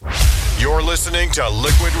You're listening to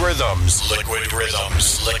Liquid Rhythms. Liquid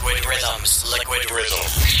Rhythms. Liquid Rhythms. Liquid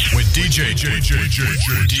Rhythms. With DJ Kangaroo.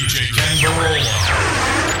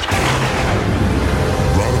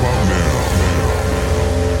 Right about now,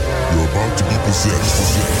 you're about to be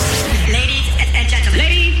possessed. Ladies and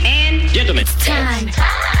gentlemen. It's time. Put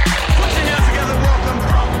your hands together, welcome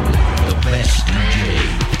the best DJ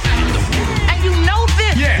in the world. And you know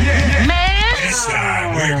this, man. This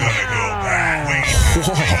time we're gonna go back.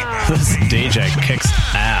 This DJ kicks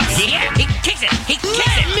ass. Yeah, he kicks it. He kicks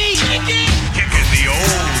it. Me. Kicking the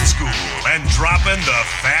old school and dropping the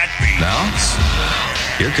fat beat. Now,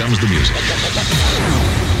 here comes the music.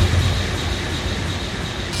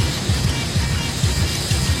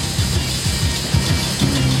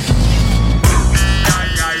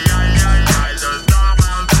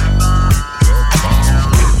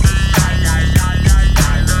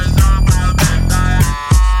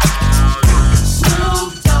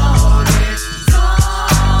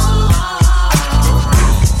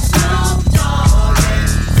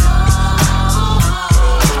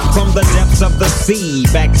 The depths of the sea,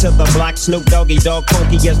 back to the block. Snoop Doggy Dogg,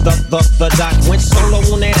 Funky as the doc. Went solo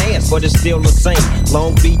on that ass, but it's still the same.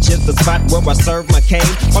 Long Beach is the spot where I serve my cane.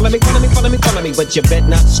 Follow me, but you bet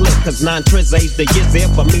not slip. Cause 9 Trizza's the years there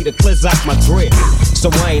for me to cleanse out my grip. So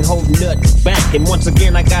I ain't holding nothing back. And once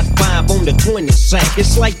again, I got 5 on the 20 sack.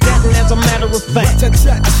 It's like that, and as a matter of fact,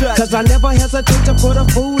 cause I never hesitate to put a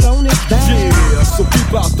food on his back. Yeah, so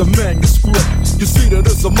keep out the manuscript. You see that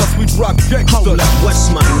it's a must, we drop gangsta. Hold up, what's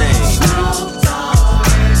my name?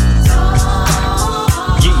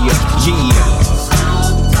 Yeah.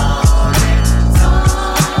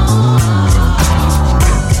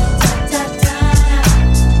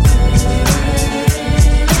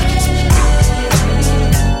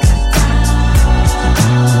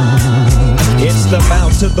 It's the bow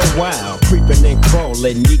to the wild, creeping and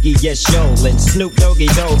crawling, Yiggy yes yolin', Snoop Doggy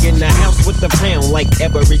Dogg in the house with the pound like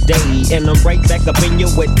every day, and I'm right back up in you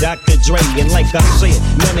with Dr. Dre, and like I said,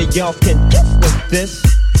 none of y'all can get with this,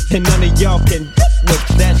 and none of y'all can get with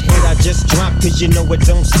that hit I just dropped, cause you know it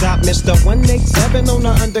don't stop. Mr. 187 on the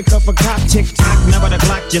undercover cop, tick-tock, never the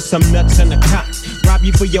Glock, just some nuts in the cop. Rob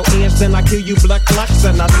you for your ends, then I kill you blood clots,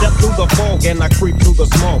 and I step through the fog and I creep through the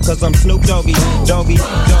smog, cause I'm Snoop Doggy, Doggy.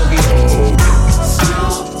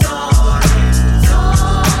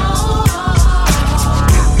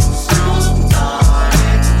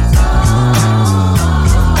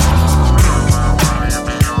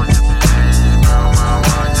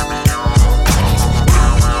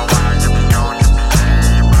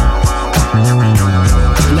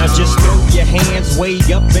 Now just throw your hands way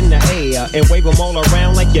up in the air and wave them all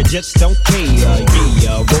around like you just don't care.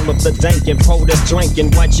 Yeah, roll up the dank and pour the drink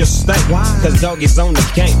and watch your stank. Cause Doggy's on the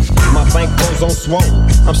gang. My bankroll's on swole.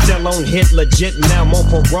 I'm still on hit legit, now I'm on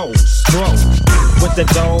parole. Stroke with the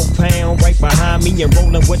dog pound right behind me and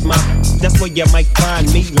rolling with my. That's where you might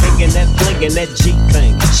find me flinging that G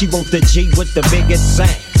thing. She want the G with the biggest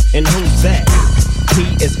sack. And who's that? He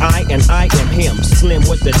is I and I am him. Slim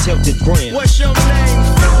with the tilted brim. What's your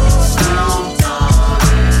name?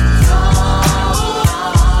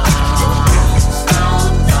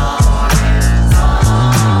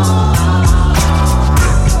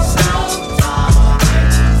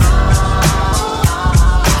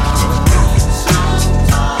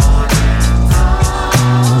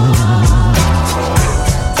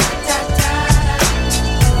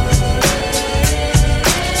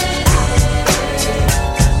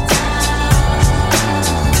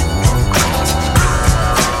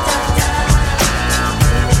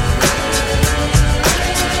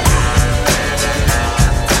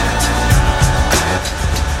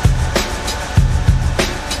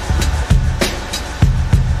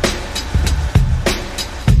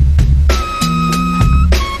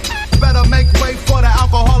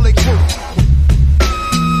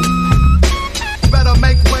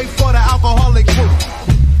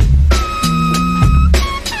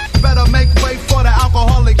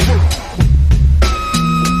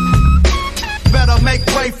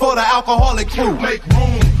 Alcoholic crew. Make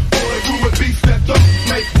room for the crew with beats that up.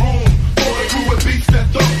 Make room for the crew with beats that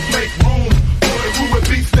up. Make room for the crew with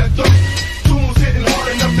beats that up. Tunes hitting hard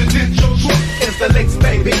enough to dent your truck. It's the licks,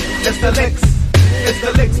 baby. It's the licks. It's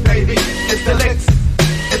the licks, baby. It's the licks.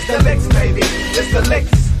 It's the licks, baby. It's the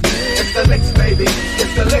licks. It's the licks, baby.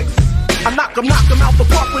 It's the licks. I knock 'em out the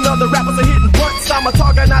park when other rappers are hitting blunts. I'm a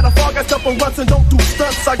target, not a fog. I step on runs and don't do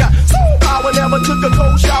stunts. I got soul power, never took a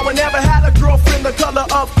cold shower. Never had a girlfriend the color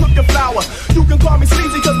of cooking flour. You can call me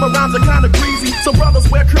sleazy cause my rhymes are kinda greasy. Some brothers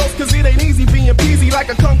wear curls cause it ain't easy being peasy like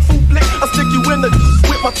a kung fu flick. I stick you in the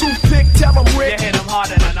with my toothpick, tell them Rick. You hit 'em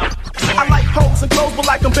harder than I like hoes and clothes, but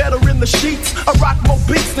like I'm better in the sheets. I rock more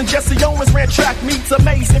beats than Jesse Owens ran track meets.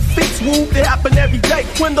 Amazing feats, woo, they happen every day.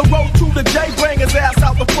 When the road to the J, bring his ass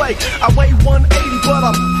out the play. I weigh 180, but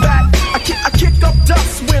I'm fat. I kick up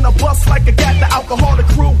dust when I bust like a gat, the alcoholic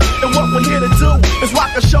crew. And what we're here to do is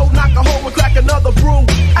rock a show, knock a hole, and crack another brew.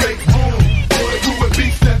 Make room for the crew with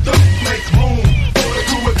beats that up. Make room for the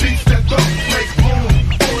crew with beats that up. Make room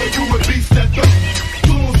for the crew with beats that up.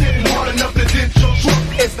 Tunes hitting hard enough to dent your truck.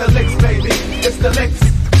 It's the licks, baby. It's the licks.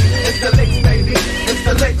 It's the licks, baby. It's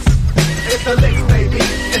the licks. It's the licks, baby.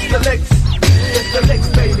 It's the licks. It's the licks,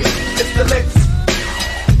 baby. It's the licks.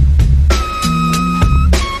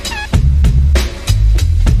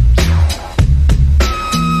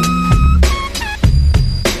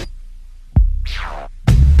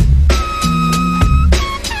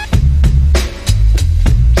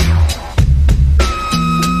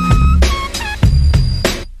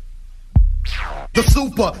 The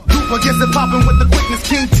super duper gets it poppin' with the quickness.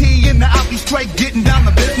 King T in the Alfie straight getting down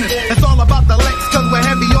the business. It's all about the licks, cause we're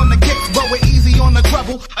heavy on the kicks, but we're easy on the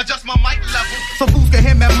treble. Adjust my mic level so fools can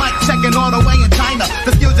hear me mic checking all the way in China.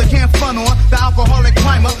 The skills you can't front on, the alcoholic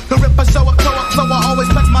climber. The ripper show up, so I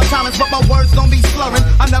always flex my talents, but my words don't be slurring.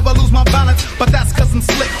 I never lose my balance, but that's cause I'm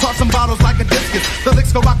slick, tossing bottles like a discus. The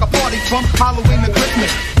licks go rock a party from Halloween to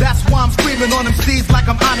Christmas. That's why I'm screaming on them seeds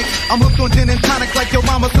like I'm Onyx. I'm hooked on gin and tonic like your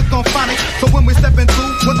mama's hooked on phonics. So when we stepping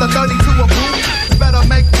through with the 32 a boot, better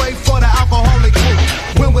make way for the alcoholic crew.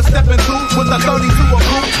 When we're stepping through with the 32 a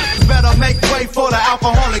boot, better make way for the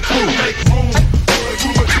alcoholic crew. Make room for the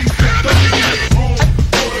crew with beats that up. Make room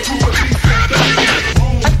for the crew with beats that up. Make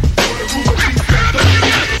room for the crew with beats that up.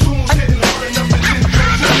 Tunes hitting hard enough to dent your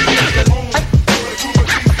truck. Make room for the crew with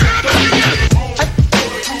beats that up. Make room for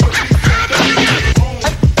the crew with beats that up. Make room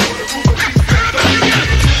for the crew with beats that up.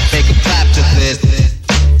 Make a clap to this.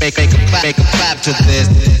 Make a clap to this.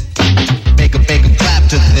 Make a clap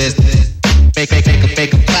to this.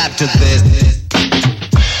 Make a clap to this.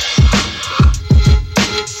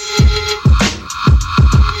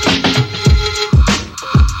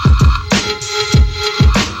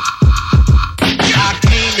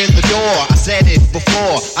 I said it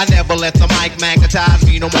before, I never let the mic magnetize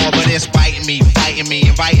me no more, but it's biting me, fighting me,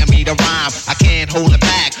 inviting me to rhyme. I can't hold it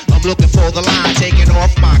back, I'm looking for the line, taking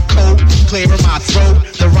off my coat, clearing my throat.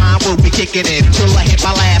 The rhyme will be kicking in till I hit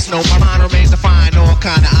my last note. My mind remains to find all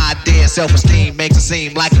kind of ideas. Self-esteem makes it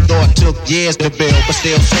seem like a thought took years to build, but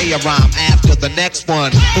still say a rhyme after the next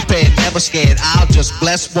one. Prepared, never scared, I'll just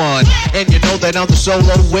bless one. And you know that I'm the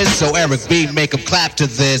solo whiz, so Eric B, make him clap to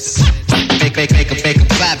this. Make him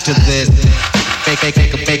clap to this.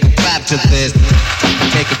 Make him clap to this.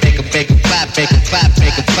 Make him clap, make him clap,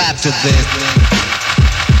 make him clap to this.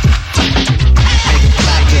 Make him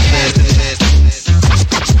clap to this.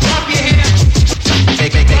 Clap your hands.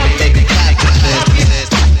 Make him clap to this.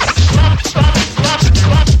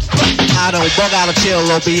 I don't bug out of chill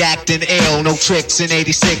or be acting ill. No tricks in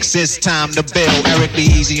 86, it's time to build. Eric be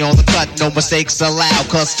easy on the cut, no mistakes allowed.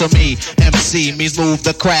 Cause to me, MC means move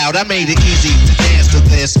the crowd. I made it easy to dance to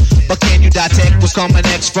this. But can you detect what's coming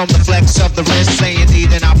next from the flex of the wrist? Saying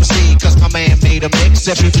need and I proceed, cause my man made a mix.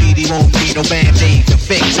 If you bleed, he won't need no band-aid to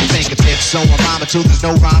fix your fingertips. So I'm rhyming too, there's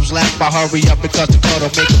no rhymes left. I hurry up because the cut'll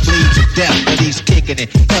make it bleed to death. But he's kicking it,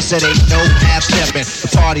 cause it ain't no half-stepping. The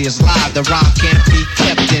party is live, the rhyme can't be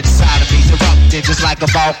kept inside of me. Erupting just like a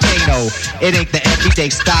volcano. It ain't the everyday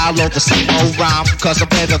style or the same old rhyme, cause I'm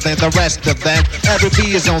better than the rest of them. Every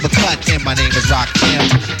B is on the cut and my name is Rakim.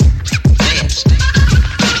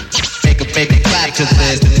 Make a clap to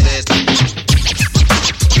this.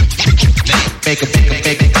 Make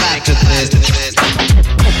a clap to this.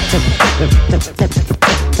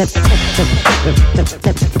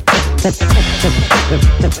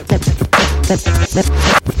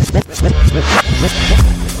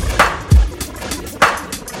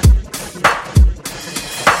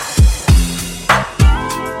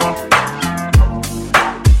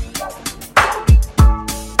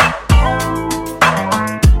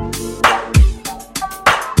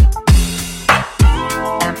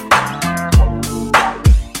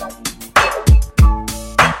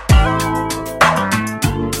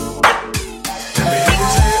 Let me hear you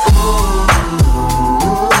say, ooh,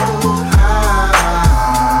 ah.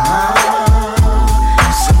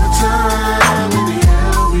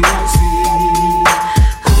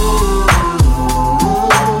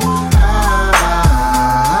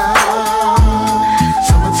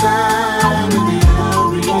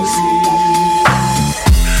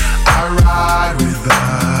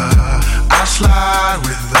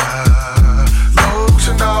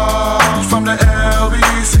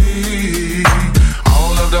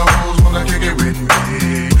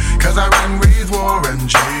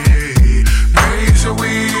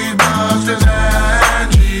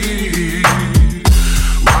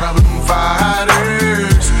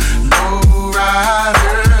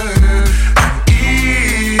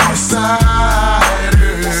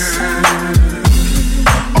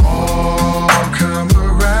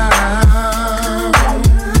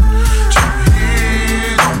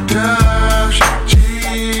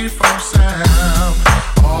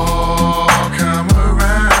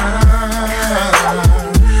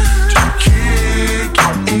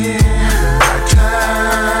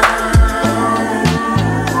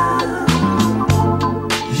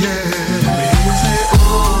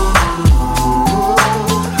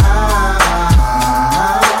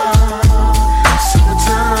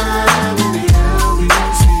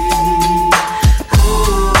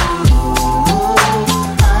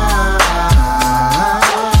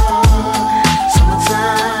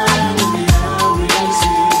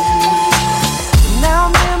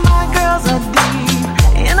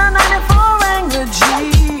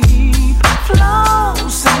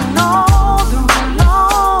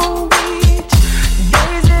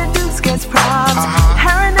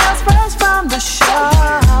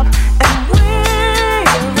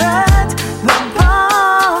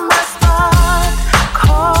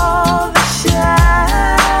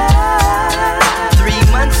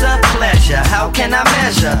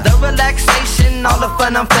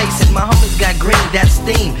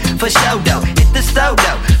 steam. For show though, hit the stove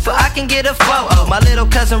though, for I can get a photo. My little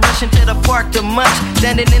cousin rushing to the park to munch,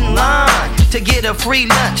 standing in line to get a free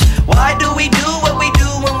lunch. Why do we do what we do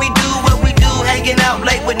when we do what we do? Hanging out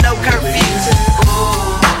late with no curfews.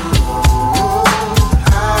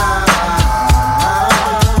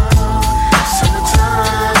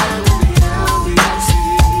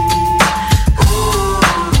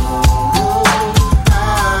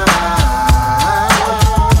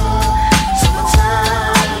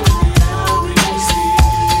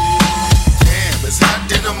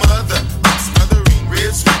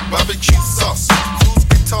 Barbecue sauce, fools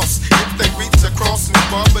get tossed if they reach across me.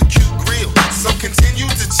 Barbecue grill, some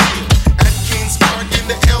continue to chill at Kings Park in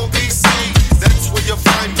the LBC. That's where you'll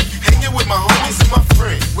find me, hanging with my homies and my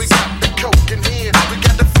friends. We got the coke in here, we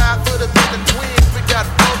got the 5 foot of the twins, we got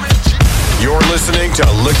orange. You're listening to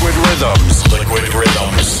Liquid Rhythms. Liquid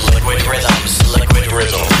Rhythms. Liquid Rhythms. Liquid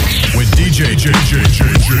Rhythms. With DJ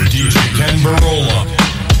Ken Barola.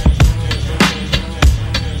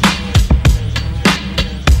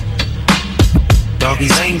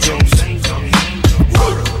 Doggy's Angels.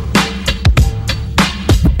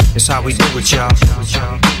 It's how we do it, y'all.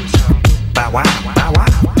 Bow wow, bow wow,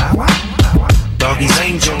 bow wow. Doggy's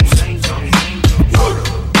Angels.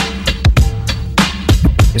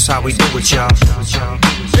 It's how we do it, y'all.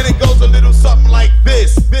 Then it goes a little something like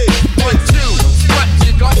this. 1, 2, what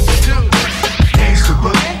you gonna do? Gangsta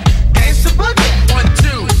boogie. Gangsta boogie. 1,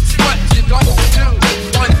 2, what you gonna do?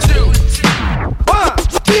 1, 2. 1,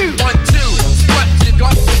 2. 1, 2. What you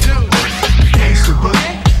gonna do? Gangsta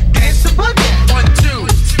boogie. Gangsta boogie. 1, 2.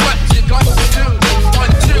 What you gonna do?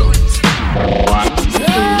 1, 2. 1, 2.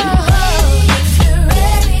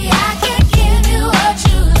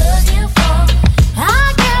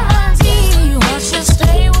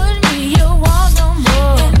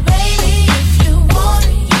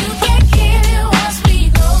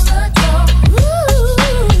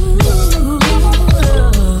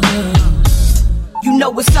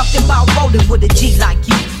 It's something about rolling with a G like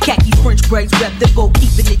you. Khaki French braids, reputable,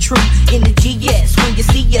 keeping it true. In the GS, when you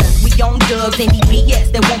see us, we on dubs. Any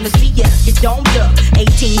BS that wanna see us, you don't dub.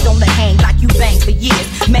 18s on the hang like you bang for years.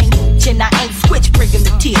 Man, and I ain't switch, bring them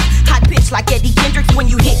to tears. Hot pitch like Eddie Kendricks when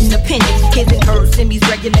you hitting appendix. His and hers, semis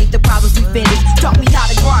regulate the problems we finish. Taught me how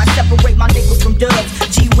to grind, separate my niggas from dubs.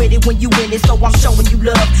 G with it when you in it, so I'm showing you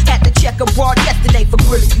love. Had to check abroad yesterday for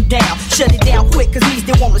grilling you down. Shut it down quick, cause me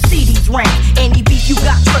still wanna see these rounds. Any beef you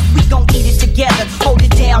got, trust we gon' eat it together. Hold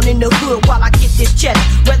it down in the hood while I get this cheddar.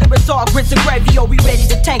 Whether it's all grits and gravy or we ready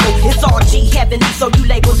to tangle, it's all G heavenly, so you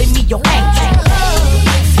labeling me your angel.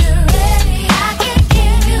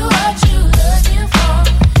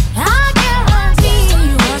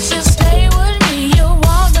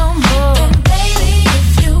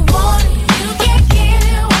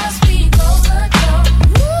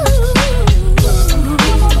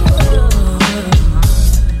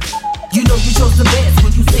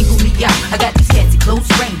 I got these cats at close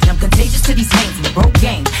range. I'm contagious to these hands in a broke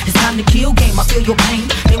game. It's time to kill game. I feel your pain.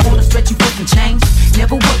 They wanna stretch you for some change.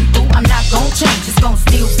 Never worry, boo. I'm not gon' change. It's gon'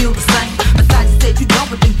 still feel the same. Besides, you said you done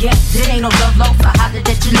with them games. It ain't no love lost. I hollered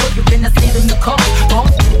at you, look, you're in the state of the cold.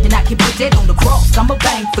 And I can put that on the cross. I'ma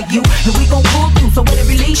bang for you, and we gon' pull through. So when it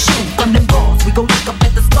release you from them bars, we gon' look up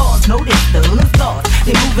at the stars. Notice the hood stars.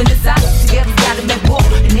 They moving inside. Together, got them at war.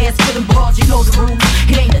 And as for them bars, you know the rules.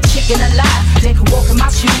 It ain't a chicken alive. They can walk in my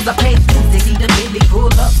shoes. I paid dues. They see the Billy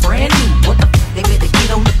pull up brand new. What the f? They better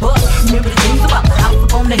get on the bus. Remember the dreams about the house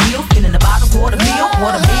up on the hill, spinning about a quarter meal.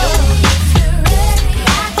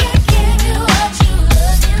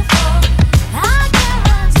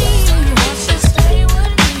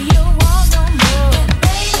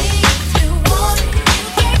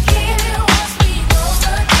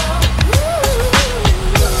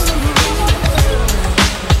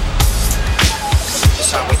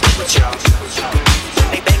 That's how we do it, y'all. When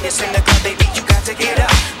they bang this in the club, baby, you got to get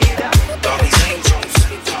up. Doggy's Angels.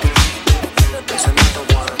 There's another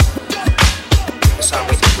one. That's how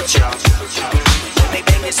we do it, y'all. When they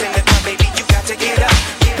bang this in the club, baby, you got to get up.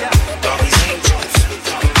 Doggy's Angels.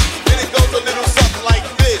 Then it goes a little something like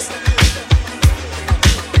this.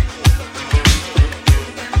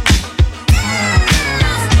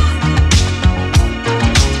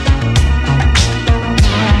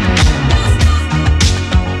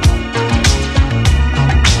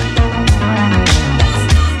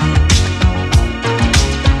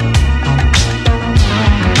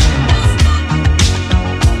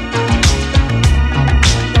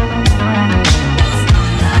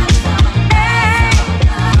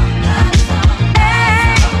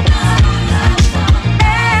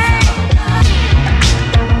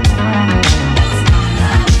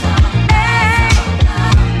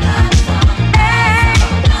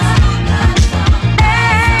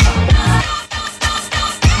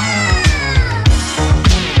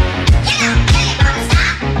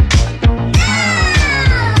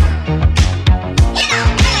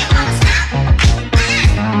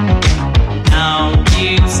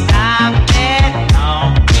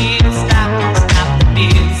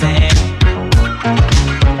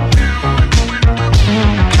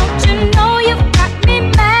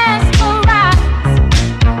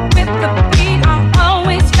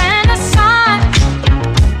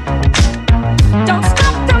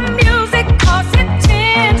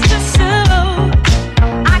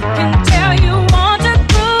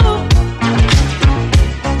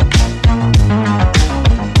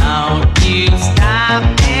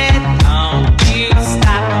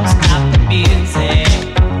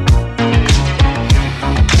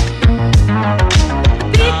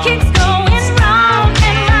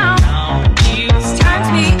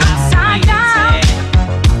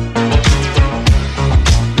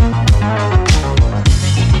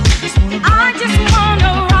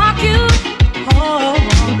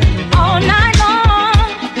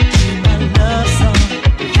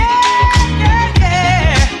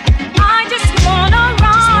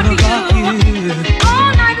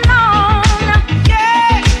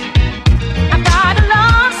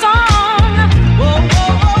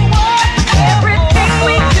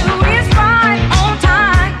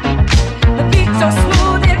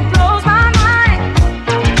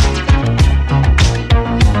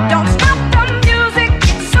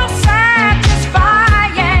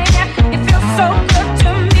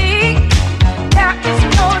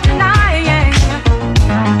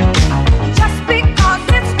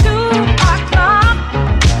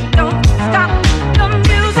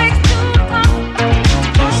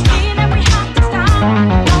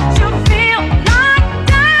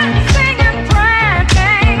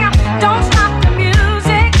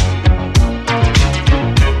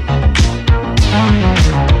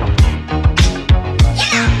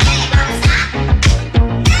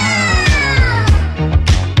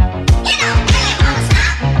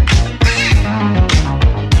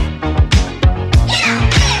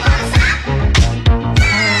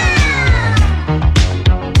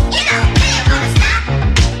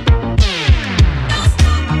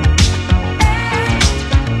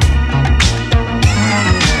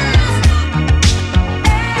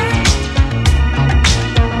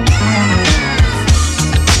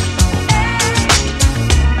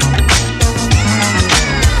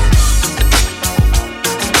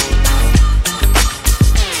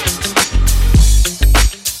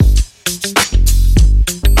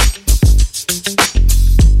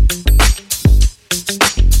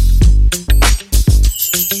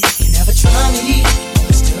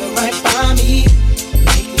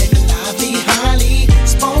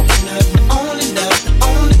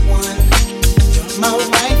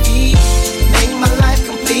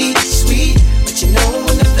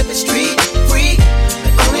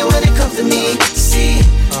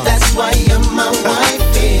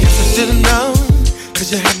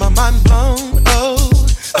 'cause you had my mind blown. Oh,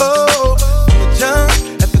 oh, the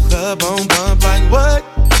jump at the club on bump like what?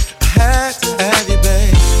 I had to have you,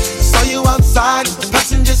 babe. Saw you outside, the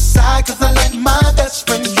passenger side, 'cause I let my best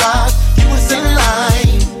friend drive. You was in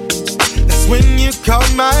line. That's when you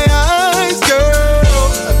caught my eyes,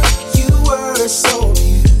 girl. You were so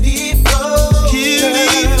beautiful,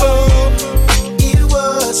 beautiful. It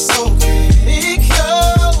was so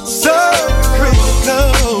critical, so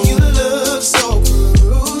critical. You look so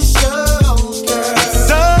crucial, girl.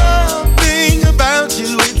 Something about you,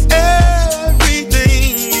 it's everything.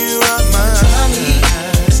 You are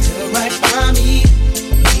mine. Still right by me.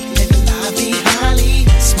 Make it live behind.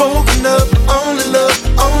 Spoken up, only love,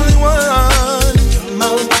 only one. You're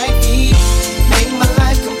my wifey, make my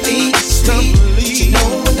life complete. Sweet, but you know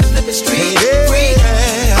when to flip the street. Free,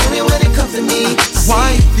 only when it comes to me.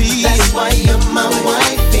 Wifey, that's why you're my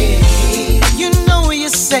wifey. You know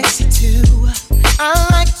you're sexy too. I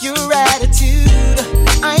like your attitude.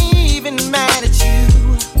 I ain't even mad at you.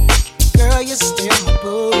 Girl, you're still my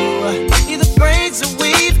boo. Either braids or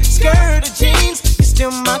weave, skirt or jeans, you're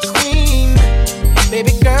still my queen.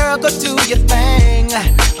 Baby girl, go do your thing.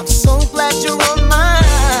 I'm so glad you're on my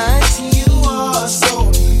team. You are so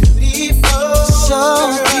beautiful, so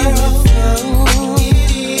beautiful. It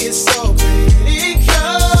is so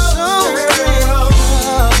critical, so girl.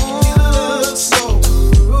 You look so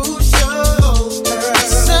crucial, girl.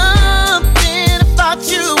 Something about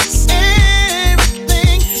you is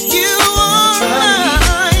everything. You are mine.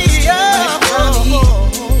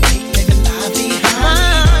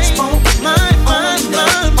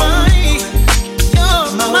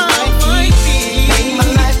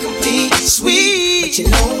 Sweet, but you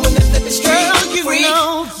know when to flip it straight, girl, you free.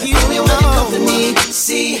 Know, you only when it comes to me.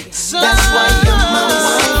 See, that's why you're my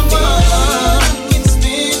wifey. I can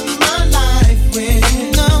spend my life with.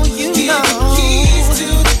 No, you know. The keys to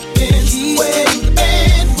the Benz, wedding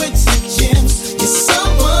band with some gems. You're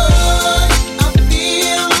someone I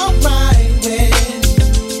feel alright with.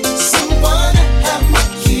 Someone to have my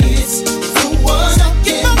kids. The one I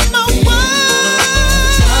get my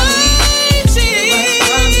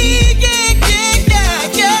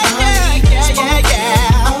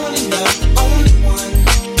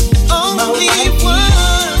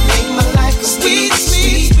street,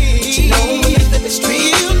 but you know when you flip the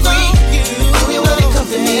street, you know, only when it comes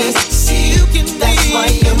to me.